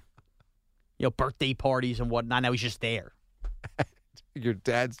 Birthday parties and whatnot. Now he's just there. Your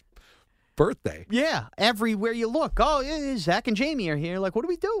dad's birthday. Yeah. Everywhere you look. Oh, yeah, Zach and Jamie are here. Like, what are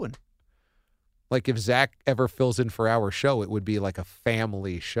we doing? Like, if Zach ever fills in for our show, it would be like a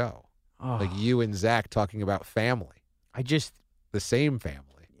family show. Oh. Like you and Zach talking about family. The same family.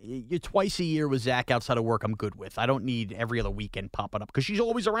 You're twice a year with Zach outside of work I'm good with. I don't need every other weekend popping up because she's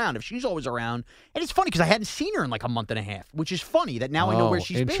always around. If she's always around. And it's funny because I hadn't seen her in like a month and a half, which is funny that now I know where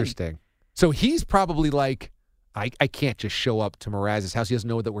she's interesting. So he's probably like, I can't just show up to Mraz's house. He doesn't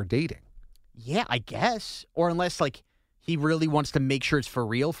know that we're dating. Yeah, I guess. Or unless like he really wants to make sure it's for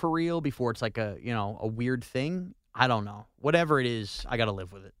real before it's like a weird thing. I don't know. Whatever it is, I got to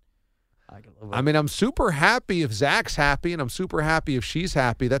live with it. I mean, I'm super happy if Zach's happy, and I'm super happy if she's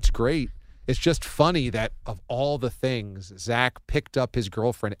happy. That's great. It's just funny that of all the things, Zach picked up his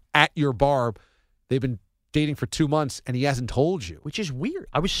girlfriend at your bar. They've been dating for 2 months, and he hasn't told you. Which is weird.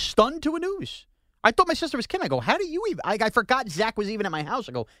 I was stunned to a news. I thought my sister was kidding. I go, how do you even? I forgot Zach was even at my house.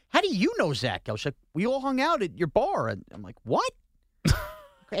 I go, how do you know Zach? I was like, we all hung out at your bar. And I'm like, what?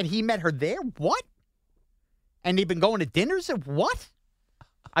 And he met her there? What? And they've been going to dinners? What?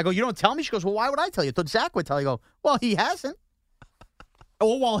 I go, you don't tell me? She goes, well, why would I tell you? I thought Zach would tell you. I go, well, he hasn't.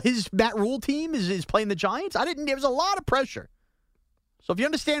 Oh, while his Matt Rule team is playing the Giants? There was a lot of pressure. So if you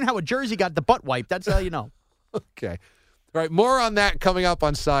understand how a jersey got the butt wiped, that's how you know. Okay. All right, more on that coming up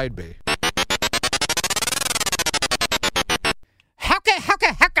on Side B.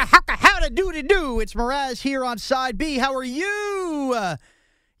 How to do? It's Mraz here on Side B. How are you?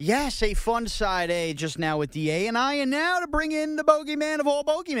 Yes, a fun Side A just now with DA and I, and now to bring in the bogeyman of all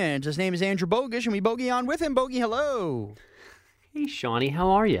bogeymans. His name is Andrew Bogusch, and we bogey on with him. Bogey, hello. Hey, Shawnee, how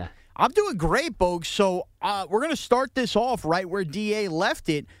are you? I'm doing great, Bogue. So we're going to start this off right where DA left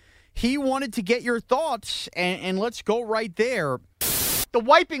it. He wanted to get your thoughts, and let's go right there. The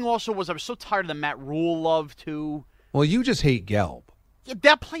wiping also was, I was so tired of the Matt Rule love, too. Well, you just hate Gelb. Yeah,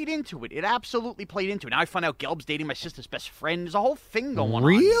 that played into it. It absolutely played into it. Now I find out Gelb's dating my sister's best friend. There's a whole thing going on.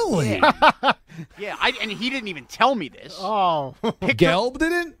 Really? Yeah, and he didn't even tell me this. Oh. Gelb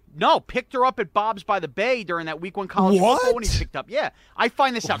didn't? No, picked her up at Bob's by the Bay during that week 1 college football when he picked up. Yeah, I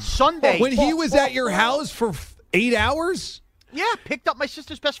find this out Sunday. When he was at your house for 8 hours? Yeah, picked up my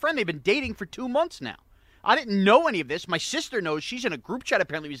sister's best friend. They've been dating for 2 months now. I didn't know any of this. My sister knows. She's in a group chat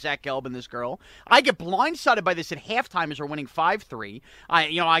apparently with Zach Gelb and this girl. I get blindsided by this at halftime as we're winning 5-3.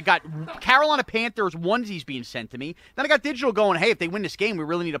 I got Carolina Panthers onesies being sent to me. Then I got digital going, hey, if they win this game, we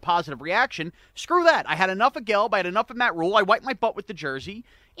really need a positive reaction. Screw that. I had enough of Gelb. I had enough of Matt Rule. I wiped my butt with the jersey.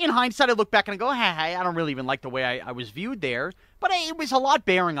 In hindsight, I look back and I go, hey, I don't really even like the way I was viewed there. But it was a lot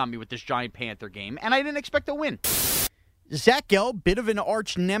bearing on me with this Giant Panther game, and I didn't expect to win. Zach Gelb, bit of an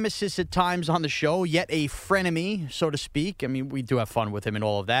arch nemesis at times on the show, yet a frenemy, so to speak. I mean, we do have fun with him and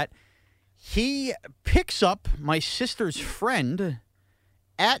all of that. He picks up my sister's friend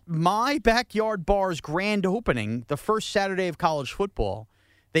at my backyard bar's grand opening, the first Saturday of college football.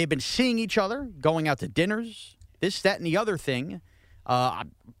 They've been seeing each other, going out to dinners, this, that, and the other thing. I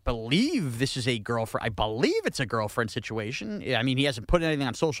believe this is a girlfriend. I believe it's a girlfriend situation. I mean, he hasn't put anything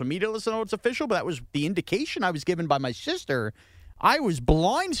on social media. Let's know it's official, but that was the indication I was given by my sister. I was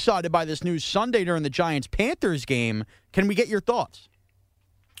blindsided by this news Sunday during the Giants-Panthers game. Can we get your thoughts?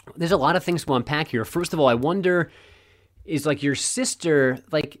 There's a lot of things to unpack here. First of all, I wonder, is like your sister,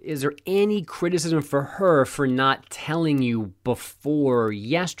 like, is there any criticism for her for not telling you before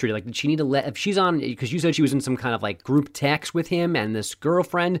yesterday? Like, did she need to if she's on, because you said she was in some kind of like group text with him and this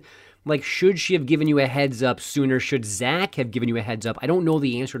girlfriend, like, should she have given you a heads up sooner? Should Zach have given you a heads up? I don't know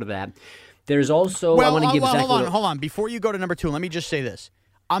the answer to that. There's also, I want to give Zach hold on. Before you go to number 2, let me just say this.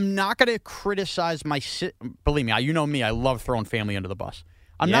 I'm not going to criticize my believe me, you know me, I love throwing family under the bus.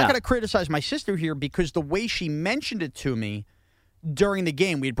 I'm not going to criticize my sister here because the way she mentioned it to me during the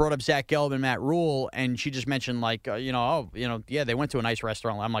game, we had brought up Zach Gelb and Matt Rule, and she just mentioned, like, they went to a nice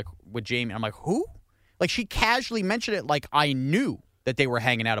restaurant. I'm like, with Jamie. I'm like, who? Like, she casually mentioned it like I knew that they were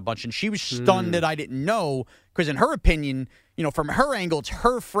hanging out a bunch, and she was stunned that I didn't know because in her opinion, from her angle, it's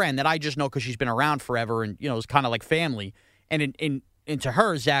her friend that I just know because she's been around forever and, it's kind of like family. And to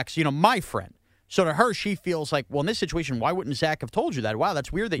her, Zach's, my friend. So to her, she feels like, well, in this situation, why wouldn't Zach have told you that? Wow, that's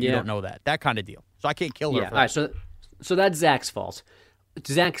weird that you don't know that. That kind of deal. So I can't kill her for that. All right, so that's Zach's fault.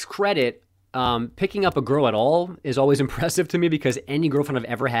 To Zach's credit, picking up a girl at all is always impressive to me because any girlfriend I've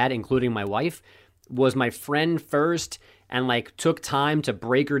ever had, including my wife, was my friend first and, like, took time to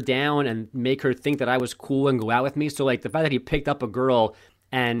break her down and make her think that I was cool and go out with me. So, like, the fact that he picked up a girl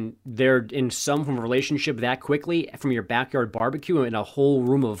and they're in some form of relationship that quickly from your backyard barbecue in a whole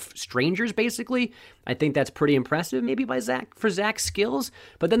room of strangers, basically, I think that's pretty impressive, maybe by Zach, for Zach's skills.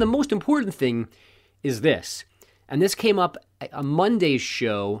 But then the most important thing is this, and this came up a Monday's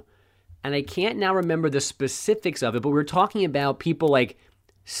show, and I can't now remember the specifics of it, but we were talking about people, like,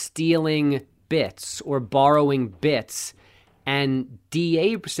 stealing bits or borrowing bits, and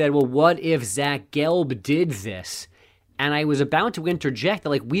DA said, well, what if Zach Gelb did this? And I was about to interject that,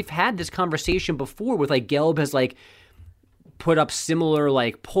 like, we've had this conversation before with, like, Gelb has, like, put up similar,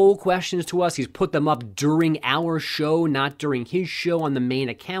 like, poll questions to us. He's put them up during our show, not during his show on the main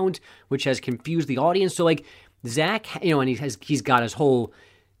account, which has confused the audience. So, like, Zach, and he's got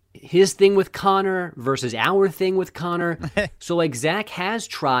his thing with Connor versus our thing with Connor. So, like, Zach has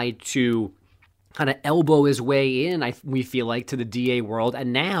tried to kind of elbow his way in, we feel like, to the DA world.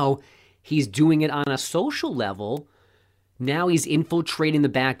 And now he's doing it on a social level. Now he's infiltrating the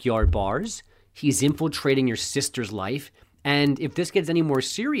backyard bars. He's infiltrating your sister's life. And if this gets any more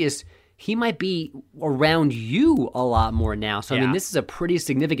serious, he might be around you a lot more now. So, I mean, this is a pretty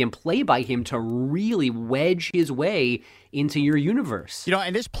significant play by him to really wedge his way into your universe.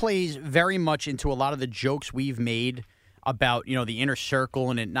 And this plays very much into a lot of the jokes we've made about, the inner circle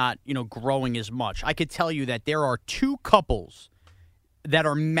and it not, growing as much. I could tell you that there are 2 couples that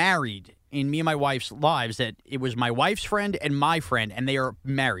are married in me and my wife's lives, that it was my wife's friend and my friend, and they are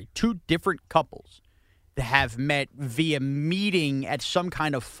married. 2 different couples that have met via meeting at some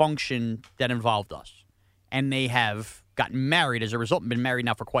kind of function that involved us. And they have gotten married as a result and been married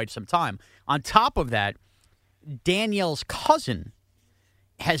now for quite some time. On top of that, Danielle's cousin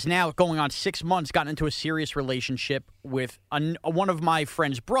has now, going on 6 months, gotten into a serious relationship with one of my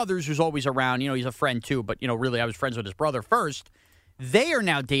friend's brothers who's always around. He's a friend too, but, really I was friends with his brother first. They are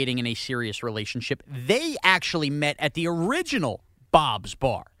now dating in a serious relationship. They actually met at the original Bob's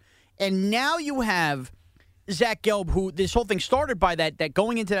Bar. And now you have Zach Gelb, who this whole thing started by that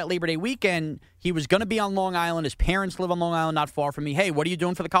going into that Labor Day weekend, he was going to be on Long Island. His parents live on Long Island, not far from me. Hey, what are you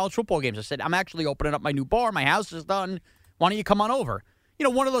doing for the college football games? I said, I'm actually opening up my new bar. My house is done. Why don't you come on over?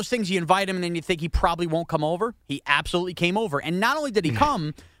 One of those things, you invite him and then you think he probably won't come over. He absolutely came over. And not only did he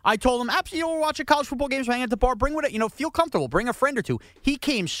come, I told him, absolutely, we're watching college football games, we're hanging at the bar, bring feel comfortable, bring a friend or 2. He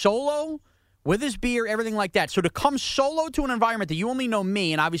came solo with his beer, everything like that. So to come solo to an environment that you only know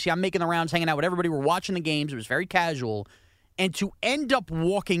me, and obviously I'm making the rounds, hanging out with everybody, we're watching the games, it was very casual, and to end up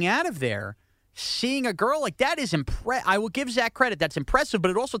walking out of there, seeing a girl like that is I will give Zach credit, that's impressive,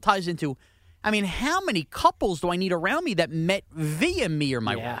 but it also ties into, how many couples do I need around me that met via me or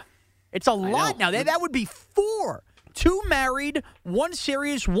my wife? It's a lot now. That would be 4. 2 married, 1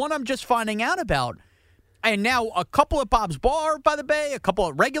 serious, 1 I'm just finding out about. And now a couple at Bob's Bar by the Bay, a couple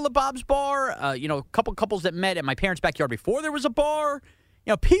at regular Bob's Bar, a couple couples that met at my parents' backyard before there was a bar.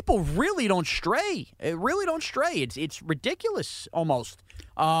 People really don't stray. It's ridiculous almost.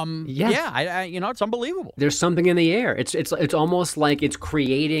 It's unbelievable. There's something in the air. It's almost like it's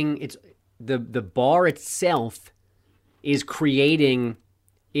creating, the bar itself is creating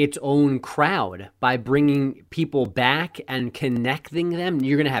its own crowd by bringing people back and connecting them.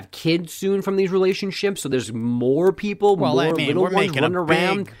 You're going to have kids soon from these relationships, so there's more people, more little ones running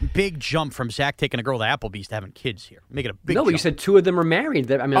around. Big jump from Zach taking a girl to Applebee's to having kids here. Making a big jump. No, but you said 2 of them are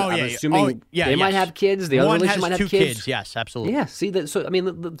married. I mean, I'm assuming they might have kids. The other relationship might have kids. Yes, absolutely. Yeah, see that. So I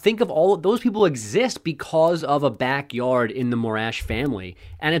mean, think of all those people exist because of a backyard in the Morash family,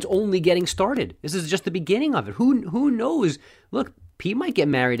 and it's only getting started. This is just the beginning of it. Who knows? Look, Pete might get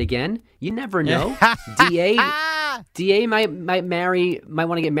married again. You never know. DA might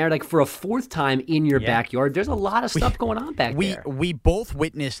want to get married like for a 4th time in your backyard. There's a lot of stuff going on back there. We both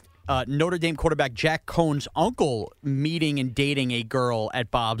witnessed Notre Dame quarterback Jack Cohn's uncle meeting and dating a girl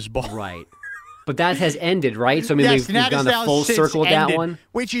at Bob's Bar. Right. But that has ended, right? So I mean, we've gone the full circle with that one,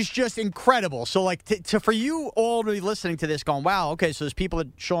 which is just incredible. So, like, for you all to be listening to this, going, "Wow, okay." So there's people that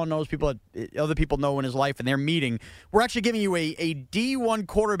Sean knows, people that other people know in his life, and they're meeting. We're actually giving you a D1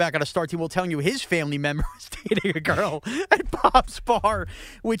 quarterback on a star team. We're telling you his family member is dating a girl at Bob's Bar,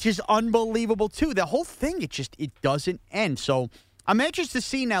 which is unbelievable too. The whole thing, it doesn't end. So I'm anxious to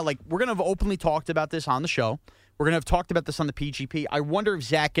see now. Like, we're gonna have openly talked about this on the show. We're going to have talked about this on the PGP. I wonder if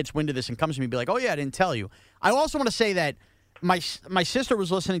Zach gets wind of this and comes to me and be like, oh, yeah, I didn't tell you. I also want to say that my sister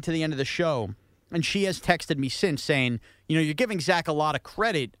was listening to the end of the show, and she has texted me since saying, you're giving Zach a lot of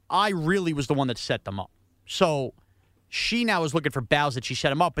credit. I really was the one that set them up. So she now is looking for bows that she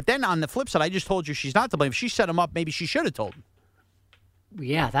set him up. But then on the flip side, I just told you she's not to blame. If she set him up, maybe she should have told him.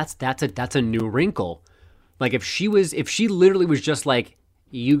 Yeah, that's a new wrinkle. Like if she literally was just like,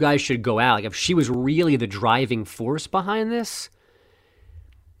 you guys should go out. Like if she was really the driving force behind this,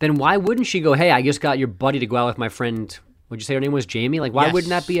 then why wouldn't she go, hey, I just got your buddy to go out with my friend. Would you say her name was Jamie? Like, why wouldn't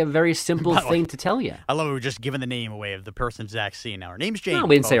that be a very simple thing to tell you? I love it. We're just giving the name away of the person Zach's seeing now. Her name's Jamie. No,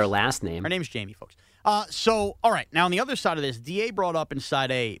 we didn't say her last name. Her name's Jamie, folks. So, all right. Now, on the other side of this, DA brought up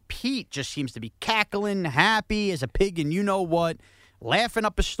inside A, Pete just seems to be cackling, happy as a pig, and you know what? Laughing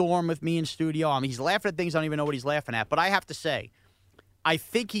up a storm with me in studio. I mean, he's laughing at things I don't even know what he's laughing at. But I have to say, I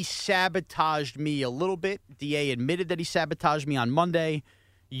think he sabotaged me a little bit. DA admitted that he sabotaged me on Monday.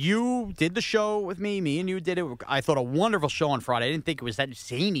 You did the show with me. Me and you did it. I thought a wonderful show on Friday. I didn't think it was that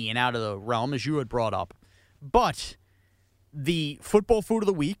zany and out of the realm as you had brought up. But the football food of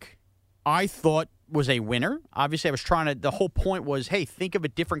the week, I thought was a winner. Obviously, I was trying to, the whole point was, hey, think of a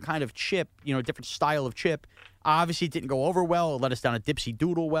different kind of chip, a different style of chip. Obviously, it didn't go over well. It let us down a dipsy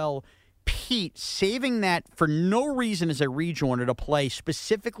doodle well. Pete saving that for no reason as a rejoiner to play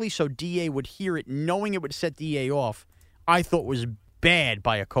specifically so DA would hear it, knowing it would set DA off, I thought was bad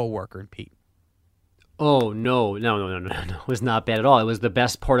by a coworker in Pete. Oh, no. It was not bad at all. It was the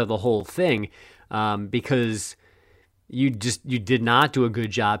best part of the whole thing because you did not do a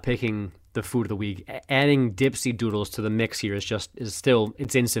good job picking the food of the week. Adding dipsy doodles to the mix here is still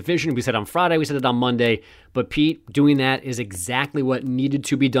insufficient. We said on Friday, we said it on Monday, but Pete doing that is exactly what needed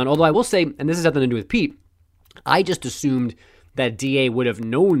to be done. Although I will say, and this has nothing to do with Pete, I just assumed that DA would have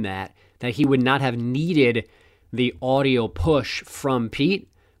known that he would not have needed the audio push from Pete,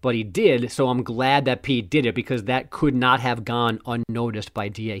 but he did. So I'm glad that Pete did it because that could not have gone unnoticed by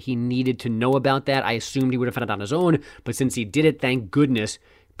DA. He needed to know about that. I assumed he would have found it on his own, but since he did it, thank goodness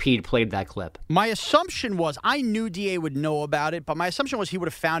Pete played that clip. My assumption was, I knew DA would know about it, but my assumption was he would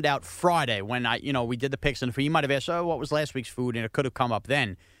have found out Friday when we did the picks and he might have asked, what was last week's food, and it could have come up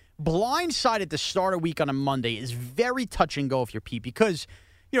then. Blindside at the start of week on a Monday is very touch and go if you're Pete because,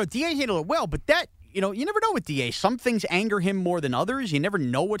 DA handled it well, but that, you never know with DA. Some things anger him more than others. You never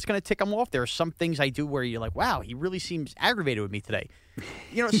know what's going to tick him off. There are some things I do where you're like, wow, he really seems aggravated with me today.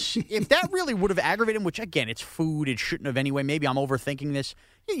 If that really would have aggravated him, which, again, it's food, it shouldn't have anyway. Maybe I'm overthinking this.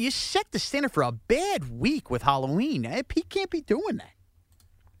 You set the standard for a bad week with Halloween. Pete can't be doing that.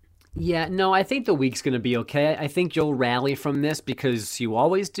 Yeah, no, I think the week's going to be okay. I think you'll rally from this because you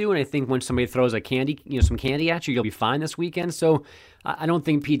always do, and I think when somebody throws some candy at you, you'll be fine this weekend. So I don't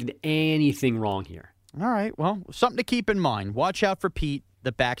think Pete did anything wrong here. All right, well, something to keep in mind. Watch out for Pete,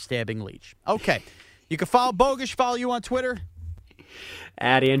 the backstabbing leech. Okay, you can follow Bogusch, follow you on Twitter.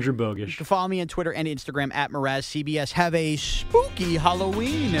 At Andrew Bogusch. You can follow me on Twitter and Instagram at MrazCBS. Have a spooky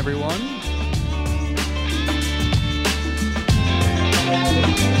Halloween, everyone.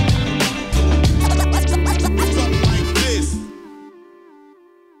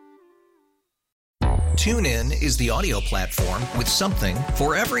 TuneIn is the audio platform with something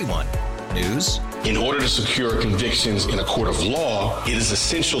for everyone. News. In order to secure convictions in a court of law, it is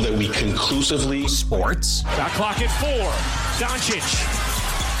essential that we conclusively. Sports. Shot clock at 4.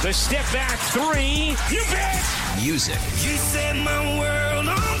 Doncic. The step back 3. You bet. Music. You set my world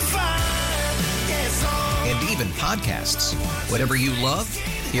on fire. Yes, and even podcasts. Whatever you love,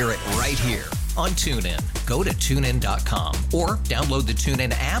 Hear it right here on TuneIn. Go to TuneIn.com or download the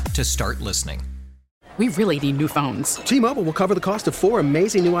TuneIn app to start listening. We really need new phones. T-Mobile will cover the cost of 4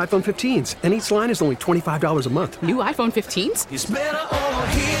 amazing new iPhone 15s, and each line is only $25 a month. New iPhone 15s? It's better over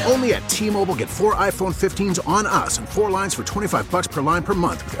here. Only at T-Mobile, get 4 iPhone 15s on us and 4 lines for $25 per line per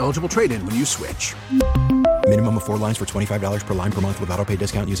month with eligible trade-in when you switch. Minimum of 4 lines for $25 per line per month with autopay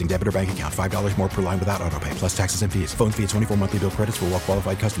discount using debit or bank account. $5 more per line without autopay, plus taxes and fees. Phone fee at 24 monthly bill credits for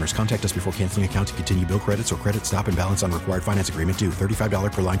well-qualified customers. Contact us before canceling account to continue bill credits or credit stop and balance on required finance agreement due.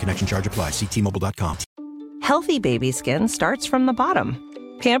 $35 per line connection charge applies. See T-Mobile.com. Healthy baby skin starts from the bottom.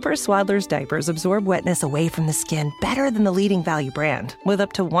 Pampers Swaddlers diapers absorb wetness away from the skin better than the leading value brand, with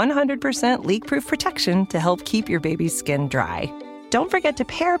up to 100% leak-proof protection to help keep your baby's skin dry. Don't forget to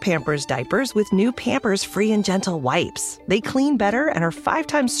pair Pampers diapers with new Pampers Free and Gentle wipes. They clean better and are 5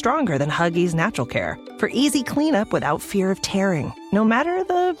 times stronger than Huggies Natural Care for easy cleanup without fear of tearing, no matter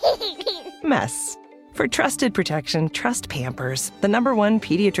the mess. For trusted protection, trust Pampers, the #1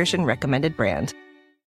 pediatrician recommended brand.